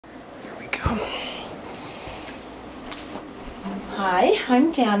Hi,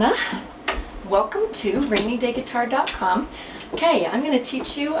 I'm Dana. Welcome to RainyDayGuitar.com. Okay, I'm going to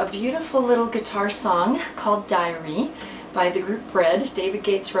teach you a beautiful little guitar song called Diary by the group Red. David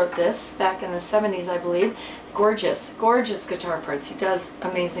Gates wrote this back in the 70s, I believe. Gorgeous, gorgeous guitar parts. He does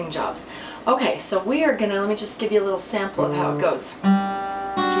amazing jobs. Okay, so we are going to, let me just give you a little sample of how it goes.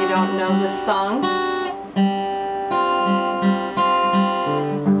 If you don't know this song,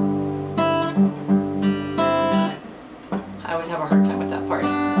 I always have a hard time with that part.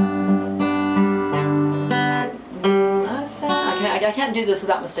 I can't do this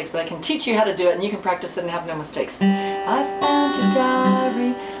without mistakes, but I can teach you how to do it and you can practice it and have no mistakes. I found your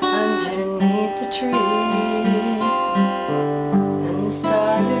diary underneath the tree and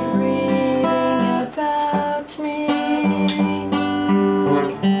started reading about me.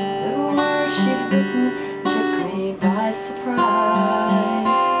 The words she'd written took me by surprise.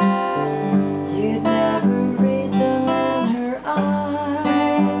 You'd never read them in her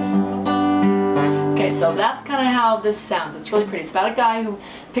eyes. Okay, so that's kind of how this sounds. It's really pretty. It's about a guy who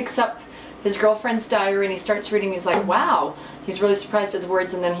picks up his girlfriend's diary and he starts reading. He's like, wow. He's really surprised at the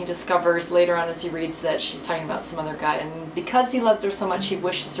words, and then he discovers later on as he reads that she's talking about some other guy, and because he loves her so much he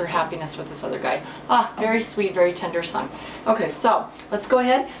wishes her happiness with this other guy. Ah, very sweet, very tender song. Okay, so let's go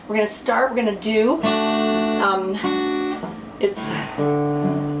ahead. We're going to start. We're going to do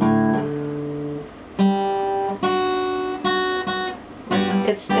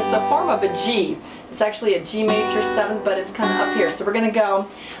it's a form of a G. It's actually a G major 7th, but it's kind of up here. So we're going to go,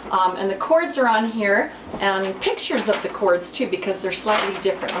 and the chords are on here, and pictures of the chords too, because they're slightly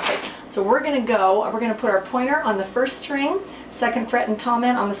different. Okay, so we're going to go, we're going to put our pointer on the 1st string, 2nd fret, and tall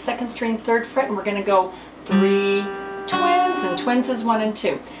man on the 2nd string, 3rd fret, and we're going to go 3 twins, and twins is 1 and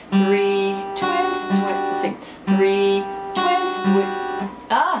 2. 3 twins, let's see, 3 twins,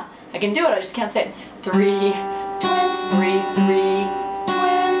 I can do it, I just can't say it. 3 twins, 3, 3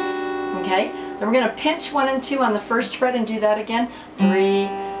 twins, okay? Then we're going to pinch 1 and 2 on the 1st fret and do that again. 3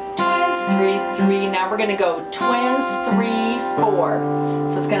 twins, 3, 3. Now we're going to go twins, 3, 4.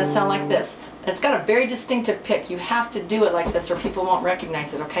 So it's going to sound like this. It's got a very distinctive pick. You have to do it like this or people won't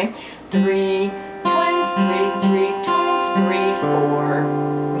recognize it, okay? 3 twins, 3, 3 twins, 3, 4.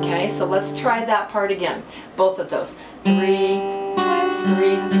 Okay, so let's try that part again. Both of those. 3 twins,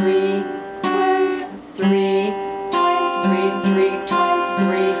 3, 3 twins, 3 twins, 3, 3 twins,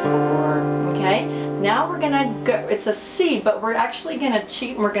 3, 4. Okay, now we're gonna go, it's a C, but we're actually gonna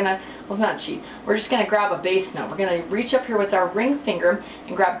cheat, and we're gonna, well, it's not cheat, we're just gonna grab a bass note. We're gonna reach up here with our ring finger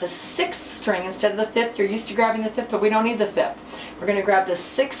and grab the 6th string instead of the 5th. You're used to grabbing the 5th, but we don't need the 5th. We're gonna grab the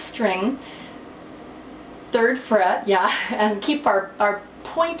 6th string, 3rd fret, yeah, and keep our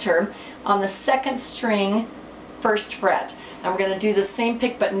pointer on the 2nd string, 1st fret. And we're gonna do the same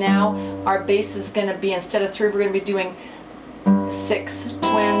pick, but now our bass is gonna be, instead of 3, we're gonna be doing 6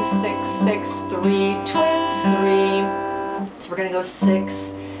 twins, 6, 6, 3 twins, 3. So we're going to go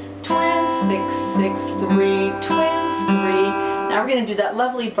 6 twins, 6, 6, 3 twins, 3. Now we're going to do that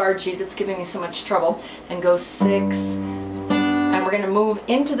lovely bar G that's giving me so much trouble and go 6. And we're going to move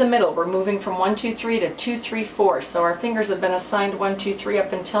into the middle. We're moving from 1, 2, 3 to 2, 3, 4. So our fingers have been assigned 1, 2, 3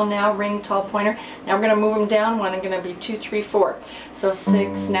 up until now, ring, tall pointer. Now we're going to move them down. One are going to be 2, 3, 4. So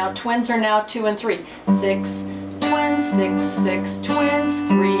 6. Now twins are now 2 and 3. 6 twins, 6, 6 twins,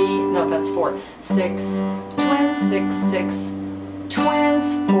 3, no, that's 4. 6 twins, 6, 6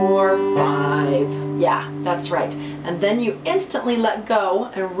 twins, 4, 5. Yeah, that's right. And then you instantly let go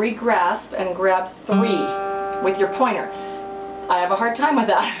and re-grasp and grab 3 with your pointer. I have a hard time with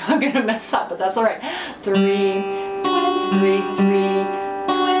that. I'm going to mess up, but that's all right. 3 twins, 3, 3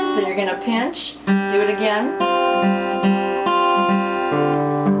 twins. Then you're going to pinch. Do it again.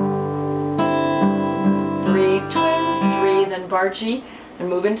 3 twins, 3, then bar G, and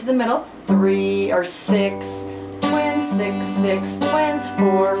move into the middle. 3 or 6 twins, 6, 6 twins,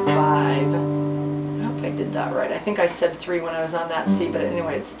 4, 5. I hope I did that right. I think I said 3 when I was on that C, but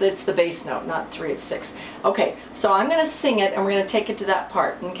anyway, it's the bass note, not 3, it's 6. Okay, so I'm going to sing it, and we're going to take it to that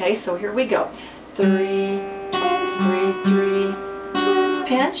part. Okay, so here we go. 3 twins, 3, 3 twins,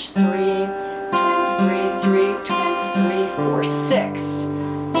 pinch. 3 twins, 3, 3 twins, 3, 4, 6.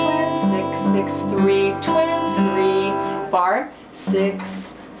 6, 3 twins, 3 bar,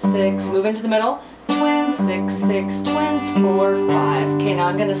 6, 6, move into the middle, twins, 6, 6 twins, 4, 5. Okay, now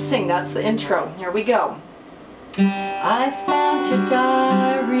I'm going to sing. That's the intro. Here we go. I found your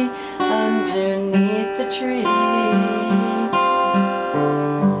diary underneath the tree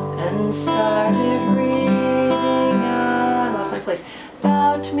and started reading, I lost my place,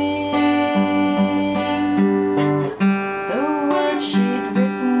 about me. The words she'd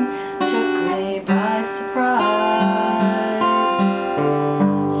written took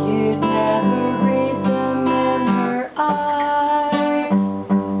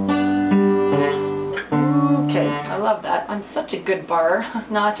such a good bar.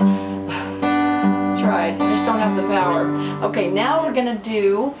 Not tried. I just don't have the power. Okay, now we're gonna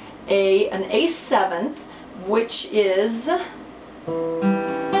do an A7th, which is,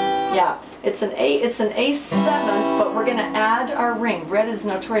 yeah, it's an A7th, but we're gonna add our ring. Red is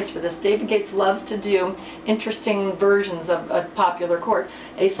notorious for this. David Gates loves to do interesting versions of a popular chord.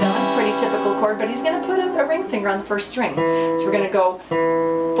 A7, pretty typical chord, but he's gonna put a ring finger on the first string. So we're gonna go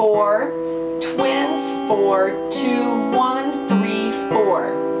 4, twins, 4, 2, 1, 3, 4.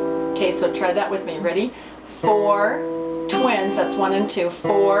 Okay, so try that with me. Ready? 4 twins, that's 1 and 2.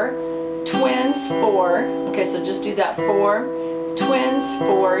 4 twins, 4. Okay, so just do that. 4 twins,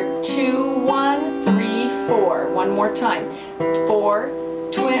 4, 2, 1, 3, 4. One more time. 4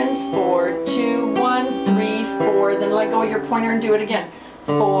 twins, 4, 2, 1, 3, 4. Then let go of your pointer and do it again.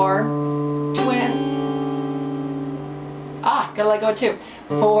 4 twin. Gotta let go of 2.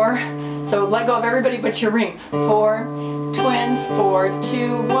 4. So let go of everybody but your ring. 4 twins, 4,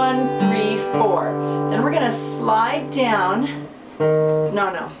 2, 1, 3, 4. Then we're gonna slide down.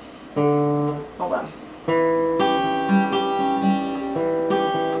 No. Hold on.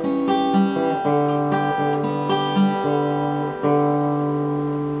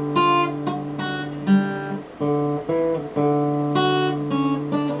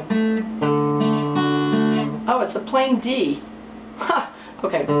 It's a plain D. Ha!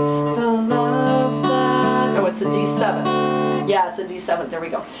 Okay. The love that... Oh, it's a D7. Yeah, it's a D7. There we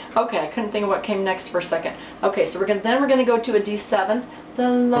go. Okay, I couldn't think of what came next for a second. Okay, so we're gonna go to a D7. The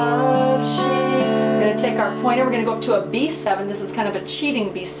love she... We're gonna take our pointer. We're gonna go up to a B7. This is kind of a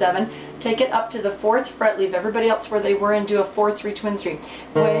cheating B7. Take it up to the 4th fret. Leave everybody else where they were and do a 4, 3 twin string.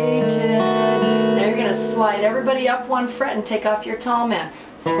 Waited. Now you're gonna slide everybody up 1 fret and take off your tall man.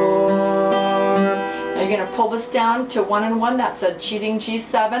 4. Now you're going to pull this down to 1 and 1, that's a cheating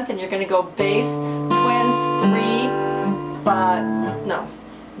G7th, and you're going to go bass, twins, 3, 5, no,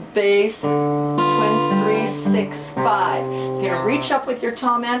 bass, twins, 3, 6, 5. You're going to reach up with your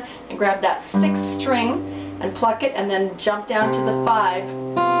tall man and grab that 6th string and pluck it and then jump down to the 5,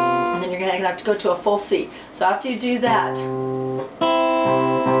 and then you're going to have to go to a full C. So after you do that,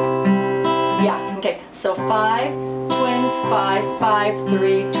 yeah, okay, so 5, twins, 5, 5,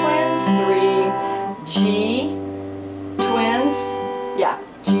 3, twins, 3, G, twins, yeah,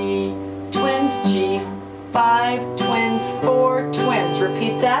 G, twins, G, 5, twins, 4, twins.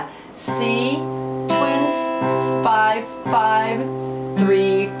 Repeat that. C, twins, 5, 5,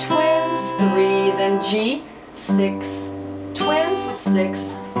 3, twins, 3, then G, 6, twins,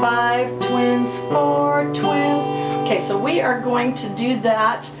 6, 5, twins, 4, twins. Okay, so we are going to do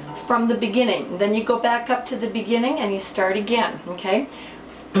that from the beginning. Then you go back up to the beginning and you start again, okay?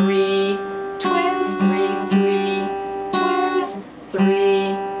 3, twins, 3, 3, twins,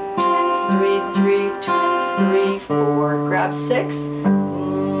 3, twins, 3, 3, twins, 3, 4, grab 6,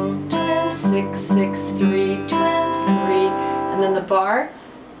 twins, 6, 6, 3, twins, 3, and then the bar,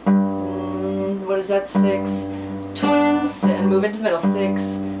 what is that, 6, twins, and move into the middle, 6,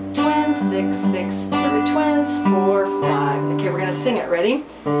 twins, 6, 6, 3, twins, 4, 5. Okay, we're going to sing it, ready?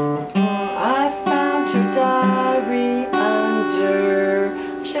 I found your diary under...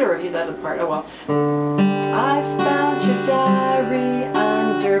 I should have reviewed that other part, oh well. I found your diary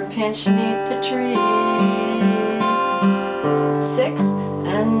under pinch neath the tree. 6,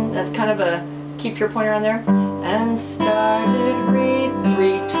 and that's kind of a, keep your pointer on there. And started read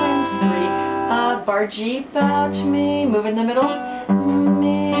 3, twins, 3. Bar G about me, move in the middle.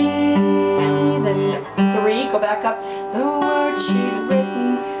 Me, then 3, go back up. The word she'd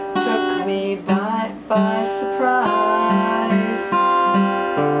written took me by surprise.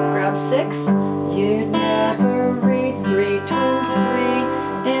 6, you'd never read 3, twins,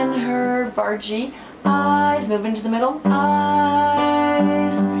 3, in her bar G, eyes, move into the middle,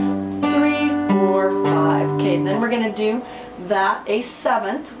 eyes, 3, 4, 5. Okay, then we're going to do that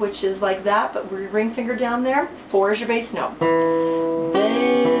A7th, which is like that, but we're ring finger down there. 4 is your bass note.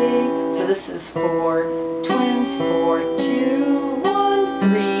 They, so this is 4, twins, 4, 2, 1,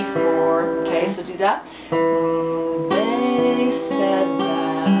 3, 4. Okay, so do that. They said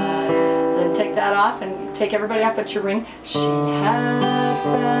take that off and take everybody off but your ring. She had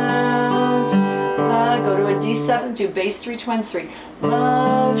found the, go to a D7, do bass 3, twins 3.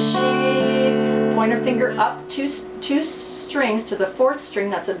 Love she, pointer finger up 2 strings to the 4th string,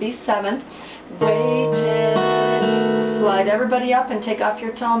 that's a B7th. Waited, slide everybody up and take off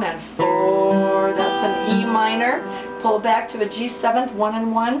your tall man. 4, that's an E minor. Pull back to a G7th, 1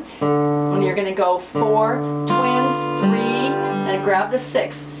 and 1. And you're going to go 4, twins, 3, and grab the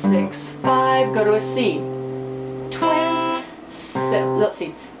 6. 6, 5, go to a C. Twins, 6, let's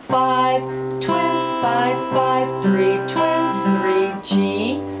see. 5, twins, 5, 5, 3, twins,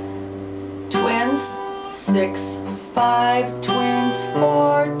 6, 5, twins,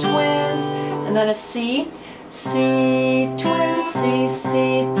 4, twins, and then a C, C, twins, C,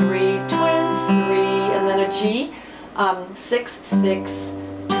 C, 3, twins, 3, and then a G, 6, 6,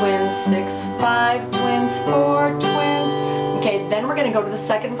 twins, 6, 5, twins, 4, twins. Okay, then we're going to go to the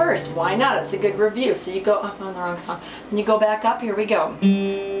second verse. Why not? It's a good review. So you go, oh, I'm on the wrong song. And you go back up. Here we go.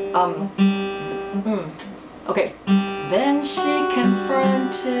 Okay. Then she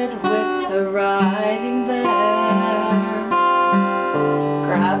confronted with the writing there.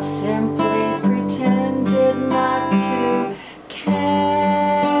 Grab simply pretended not to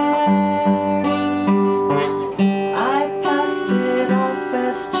care. I passed it off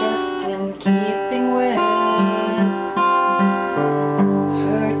as just in keeping with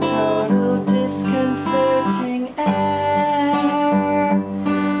her total disconcerting air.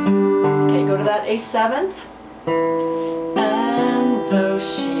 Okay, go to that A7th. And though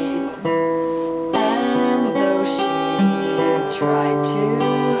she tried to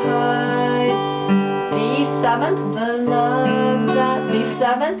hide D7th, the love that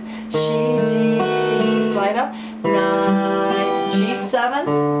B7th, she D, slide up, night, G7th,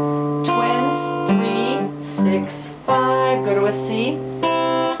 twins, 3, 6, 5, go to a C,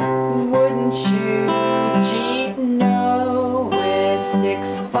 wouldn't you, G, no, with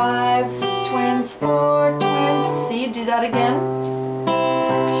 6, 5, twins, 4, twins, C, do that again,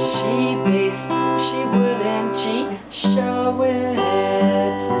 she wouldn't, G, show it,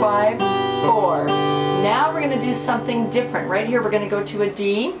 5, 4. Now we're going to do something different. Right here we're going to go to a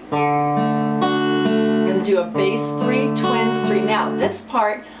D. We're going to do a bass 3, twins 3. Now this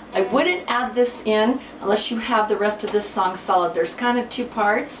part, I wouldn't add this in unless you have the rest of this song solid. There's kind of 2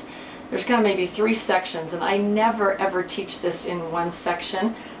 parts. There's kind of maybe 3 sections, and I never ever teach this in one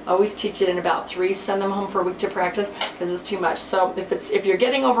section. I always teach it in about 3. Send them home for a week to practice because it's too much. So if you're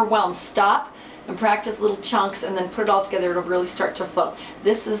getting overwhelmed, stop and practice little chunks and then put it all together. It'll really start to flow.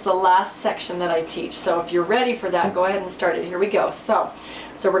 This is the last section that I teach. So if you're ready for that, go ahead and start it. Here we go. So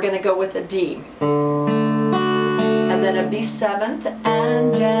we're going to go with a D. And then a B7th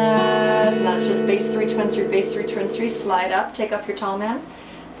and as, and that's just bass 3, twins 3, bass 3, twins 3, slide up, take off your tall man.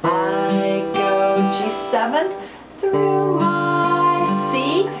 I go G7th through my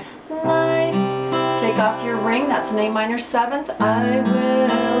C, life, take off your ring, that's an A minor 7th, I will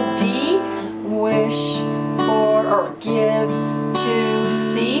D, wish for or give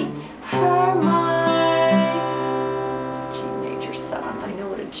to C, her my G major 7th, I know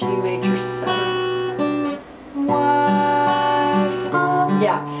what a G major 7th, wife,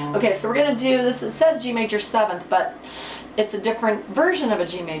 yeah, okay, so we're going to do this, it says G major 7th, but it's a different version of a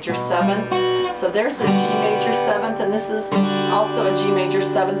G major 7th. So there's a G major 7th, and this is also a G major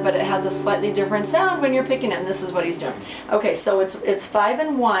 7th, but it has a slightly different sound when you're picking it, and this is what he's doing. Okay, so it's 5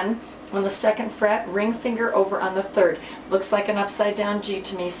 and 1 on the 2nd fret, ring finger over on the 3rd. Looks like an upside down G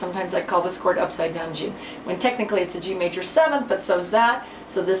to me. Sometimes I call this chord upside down G. When technically it's a G major 7th, but so is that.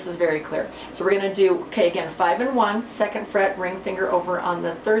 So this is very clear. So we're going to do, okay, again, 5 and 1, 2nd fret, ring finger over on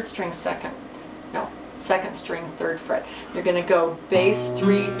the 3rd string, 2nd string, 3rd fret. You're going to go bass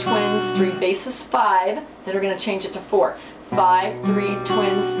 3, twins 3, bass is 5, then we're going to change it to 4. 5, 3,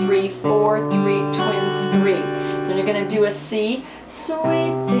 twins 3, 4, 3, twins 3. Then you're going to do a C,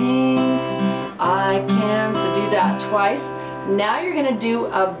 sweet things I can, so do that twice. Now you're going to do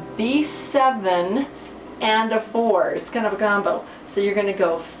a B7 and a 4. It's kind of a combo. So you're going to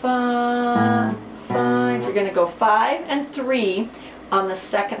go 5, 5, you're going to go 5 and 3 on the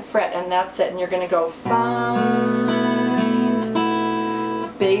 2nd fret, and that's it. And you're going to go find,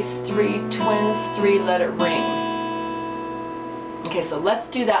 bass 3, twins 3, let it ring. Okay, so let's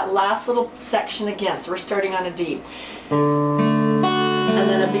do that last little section again. So we're starting on a D. And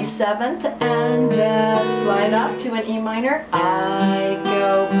then a B7th, and slide up to an E minor. I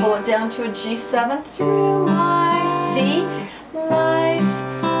go, pull it down to a G7 through my C, life,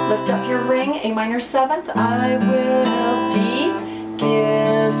 lift up your ring, A minor 7th, I will D,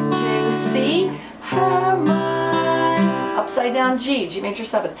 give to C, her my, upside down G, G major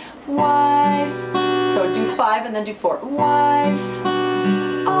 7th, wife, so do 5 and then do 4, wife,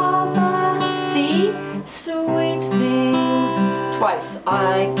 all the C, sweet things, twice,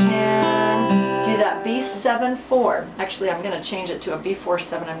 I can do that B7 4, actually I'm going to change it to a B4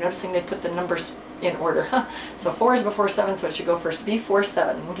 7, I'm noticing they put the numbers in order, so 4 is before 7, so it should go first, B4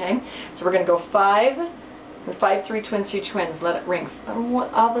 7, okay, so we're going to go 5, 5, 3, twins, 3, twins, let it ring.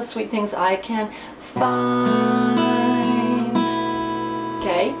 All the sweet things I can find.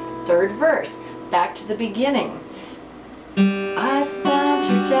 Okay, 3rd verse. Back to the beginning. I found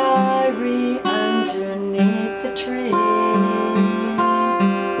your diary underneath the tree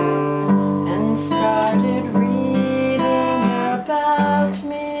and started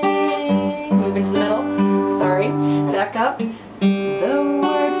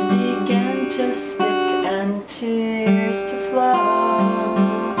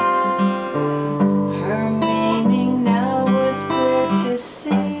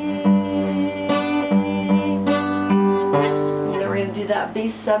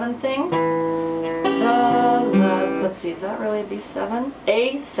B7 thing. The love, let's see, is that really a B7?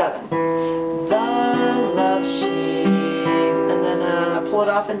 A7. The love sheet. And then pull it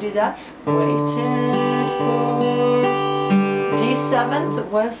off and do that. Waited for. D7th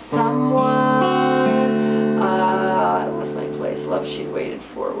was someone. What's my place? Love she'd waited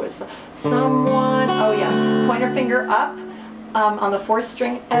for was someone. Oh yeah, pointer finger up on the 4th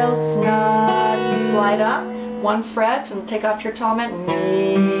string. Else not. Slide up 1 fret and take off your tom at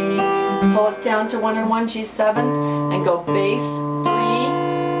me. Pull it down to 1 and 1 G7th and go bass 3.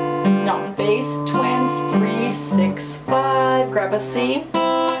 No, bass twins 3 6 5. Grab a C.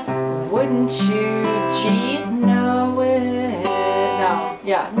 Wouldn't you G know it? No,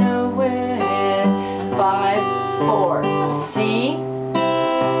 yeah, know it. 5 4 C.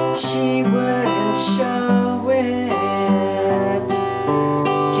 She wouldn't show it.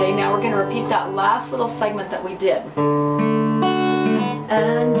 Okay, now we're going to repeat that last little segment that we did.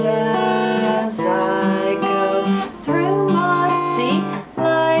 And as I go through my C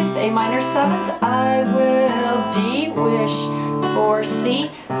life, A minor 7th, I will D wish for C,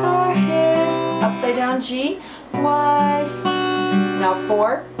 her, his, upside down G, wife. Now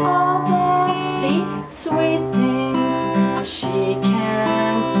 4, all the C, sweet things she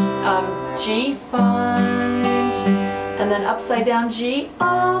can G find. And then upside down G,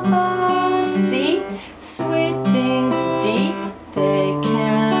 all the C, sweet things D, they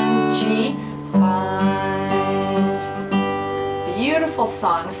can G find. Beautiful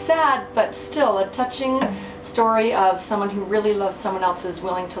song, sad but still a touching story of someone who really loves someone else is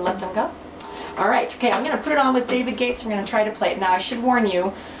willing to let them go. All right, okay, I'm going to put it on with David Gates. I'm going to try to play it. Now I should warn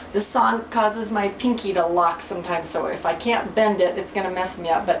you, this song causes my pinky to lock sometimes, so if I can't bend it, it's going to mess me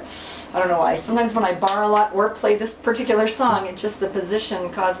up, but I don't know why. Sometimes when I bar a lot or play this particular song, it's just the position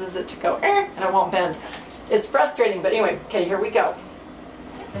causes it to go and it won't bend. It's frustrating, but anyway, okay, here we go.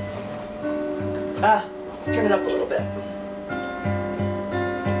 Let's turn it up a little bit.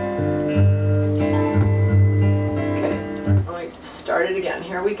 Okay, let me start it again.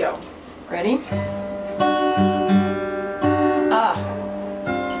 Here we go. Ready?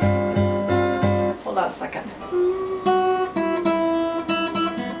 Hold on a second.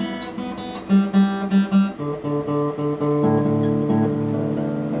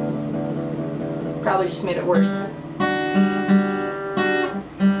 Probably just made it worse.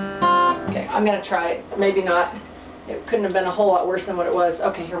 Okay, I'm gonna try it. Maybe not. It couldn't have been a whole lot worse than what it was.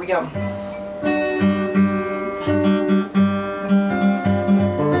 Okay, here we go.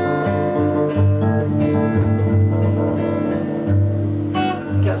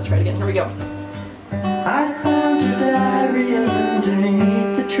 Okay, let's try it again. Here we go. I found your diary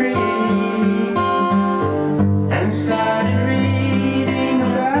underneath the tree and started reading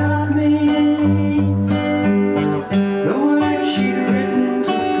about me. The words she'd written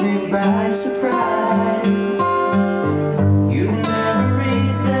took me by surprise. You never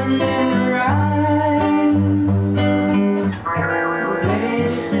read them in her eyes. They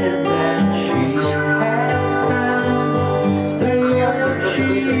said that she had found the love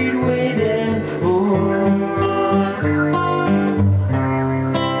she'd waited for.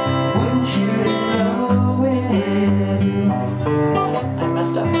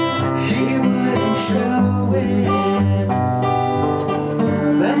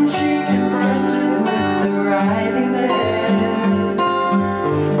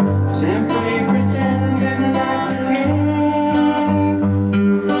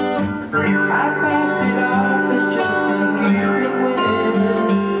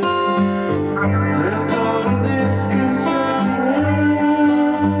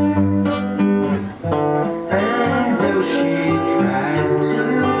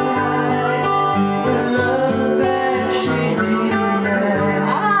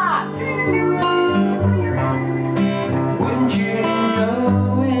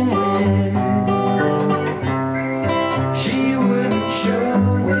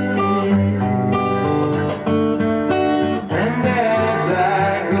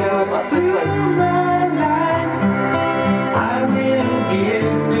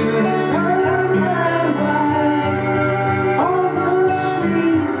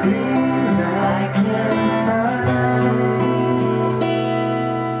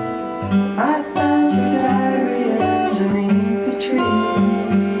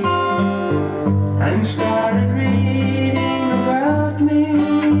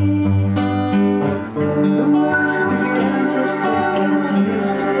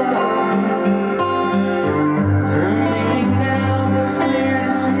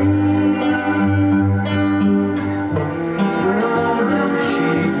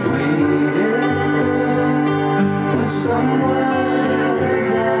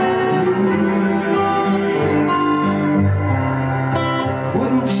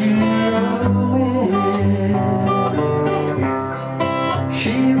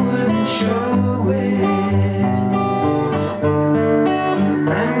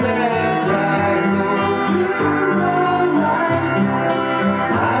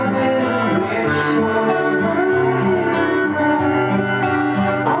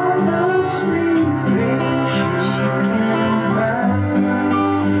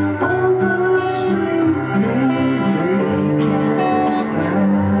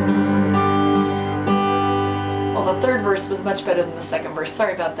 better than the second verse.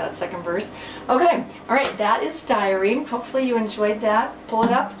 Sorry about that second verse. Okay, all right, that is Diary. Hopefully you enjoyed that. Pull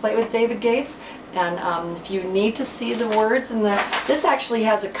it up, play it with David Gates. And if you need to see the words, this actually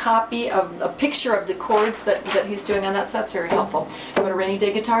has a copy of a picture of the chords that he's doing on that, so that's very helpful. Go to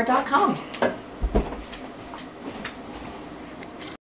RainyDayGuitar.com.